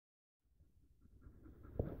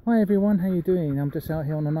Hi everyone, how you doing? I'm just out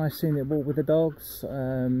here on a nice scenic walk with the dogs.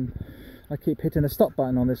 I keep hitting the stop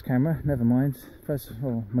button on this camera, never mind. First of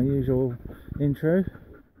all, my usual intro.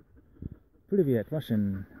 Privyet,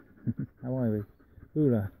 Russian. How are we?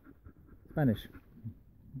 Ula. Spanish.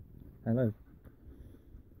 Hello.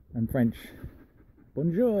 And French.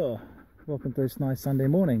 Bonjour. Welcome to this nice Sunday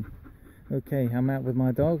morning. Okay, I'm out with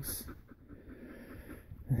my dogs.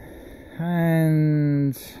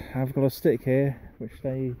 And I've got a stick here which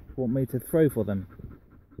they want me to throw for them.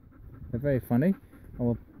 They're very funny.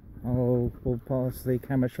 I'll pass the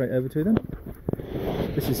camera straight over to them.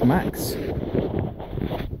 This is Max.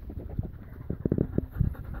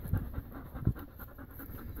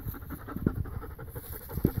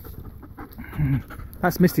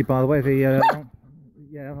 That's Misty, by the way.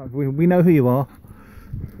 Yeah, we know who you are.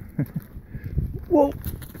 Whoa!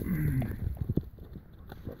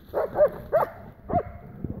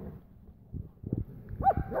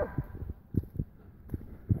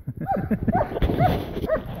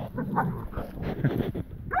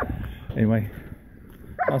 Anyway,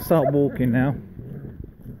 I'll start walking now.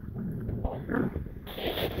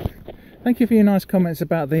 Thank you for your nice comments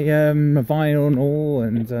about the vinyl and all,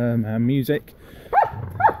 and music.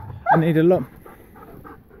 I need a lot.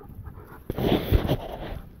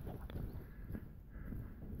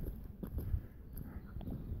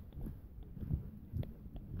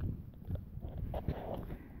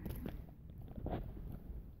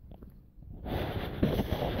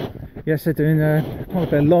 Yes, they're doing quite a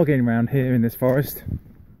bit of logging around here in this forest,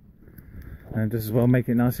 and just as well make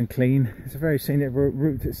it nice and clean. It's a very scenic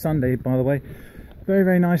route. It's Sunday, by the way.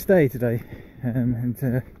 Very nice day today, and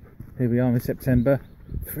here we are in September,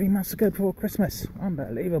 3 months ago before Christmas.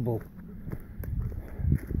 Unbelievable.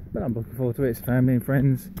 But I'm looking forward to it. It's family and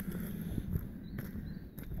friends.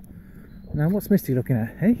 Now, what's Misty looking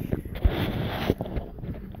at? Hey, what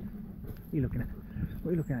are you looking at? What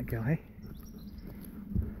are you looking at, girl? Hey.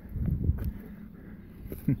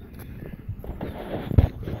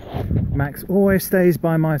 Max always stays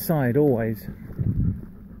by my side, always.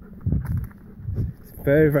 It's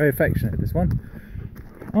very affectionate, this one.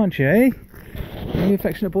 Aren't you, eh? Are you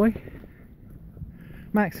affectionate boy?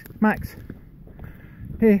 Max,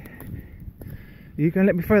 here. Are you going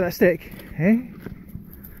to let me throw that stick, eh?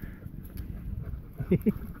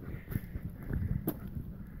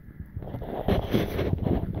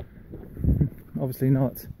 Obviously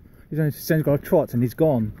not. He's only got a trot and he's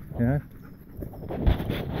gone, you know.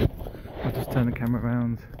 I'll just turn the camera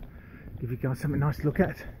around, give you guys something nice to look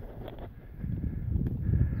at.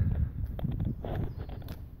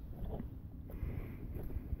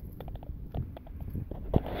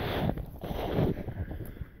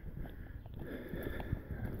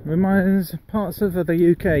 Reminds parts of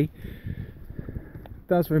the UK,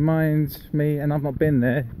 does remind me, and I've not been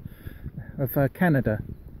there, of Canada.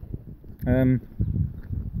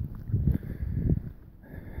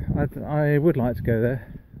 I would like to go there,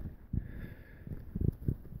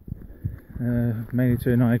 mainly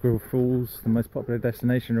to Niagara Falls, the most popular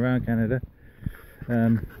destination around Canada.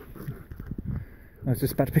 I was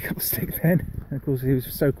just about to pick up a stick then, and of course he was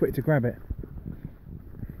so quick to grab it.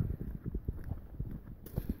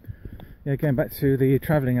 Yeah, going back to the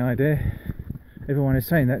travelling idea, everyone is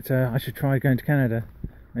saying that I should try going to Canada.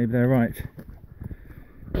 Maybe they're right.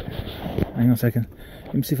 Hang on a second,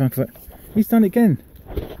 let me see if I can. He's done it again.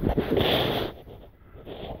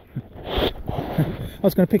 I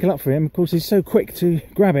was going to pick it up for him. Of course, he's so quick to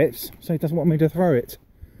grab it, so he doesn't want me to throw it.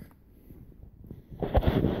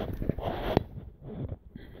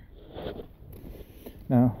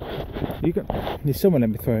 Now, you still won't let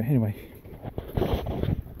me throw it anyway.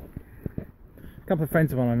 A couple of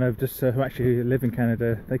friends of mine I know just who actually live in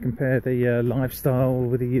Canada. They compare the lifestyle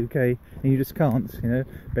with the UK, and you just can't. You know,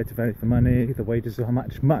 better value for money. The wages are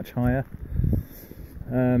much higher.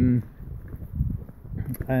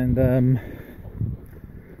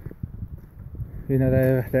 You know,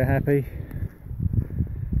 they're happy.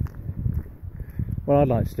 What I'd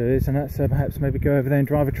like to do is, and that's perhaps maybe go over there and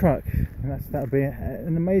drive a truck. And that would be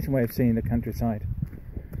an amazing way of seeing the countryside.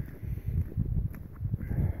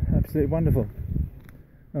 Absolutely wonderful.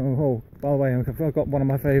 Oh, by the way, I've got one of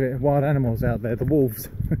my favourite wild animals out there, the wolves.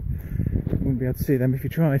 You wouldn't be able to see them if you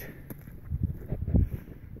tried.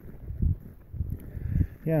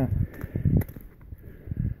 Yeah.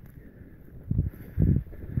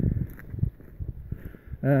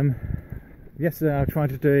 Yesterday I tried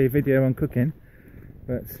to do a video on cooking,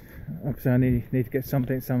 but obviously I need to get some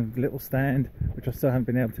little stand, which I still haven't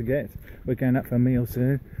been able to get. We're going out for a meal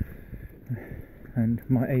soon, and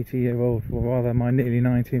my 80-year-old, or rather my nearly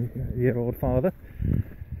 90-year-old father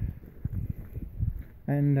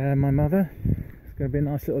and my mother. It's going to be a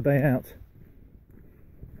nice little day out.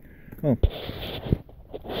 Oh,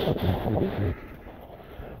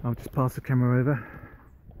 I'll just pass the camera over.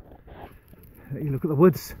 Let you look at the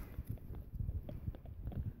woods.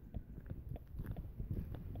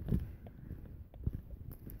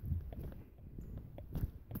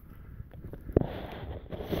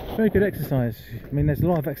 Very good exercise. I mean, there's a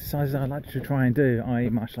lot of exercises I like to try and do, i.e.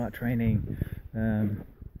 martial art training, you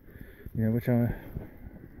know, which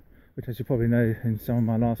as you probably know in some of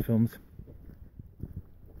my last films,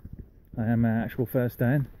 I am an actual first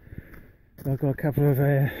dan. So I've got a couple of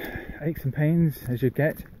aches and pains, as you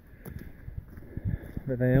get,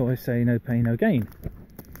 but they always say no pain, no gain.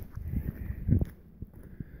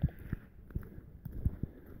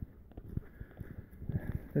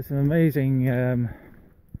 There's some amazing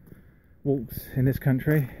walks in this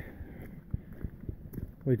country.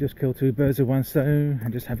 We just kill two birds with one stone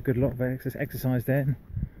and just have a good lot of exercise then.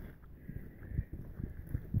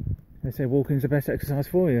 They say walking's the best exercise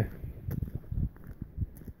for you.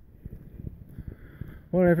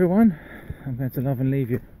 Well everyone, I'm going to love and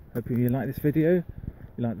leave you. Hope you like this video,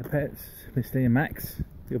 you like the pets, Misty and Max.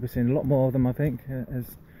 You'll be seeing a lot more of them, I think,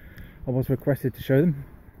 as I was requested to show them.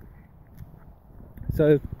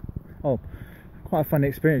 So, quite a funny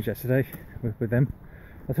experience yesterday with them.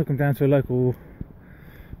 I took them down to a local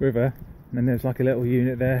river, and there's like a little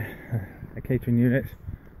unit there, a catering unit,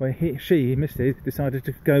 where she, Misty, decided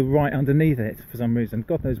to go right underneath it for some reason.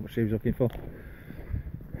 God knows what she was looking for.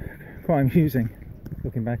 Quite amusing,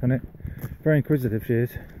 looking back on it. Very inquisitive she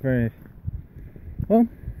is. Very well.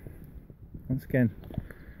 Once again,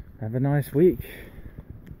 have a nice week.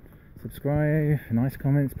 Subscribe, nice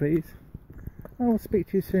comments please. I will speak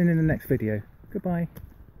to you soon in the next video. Goodbye.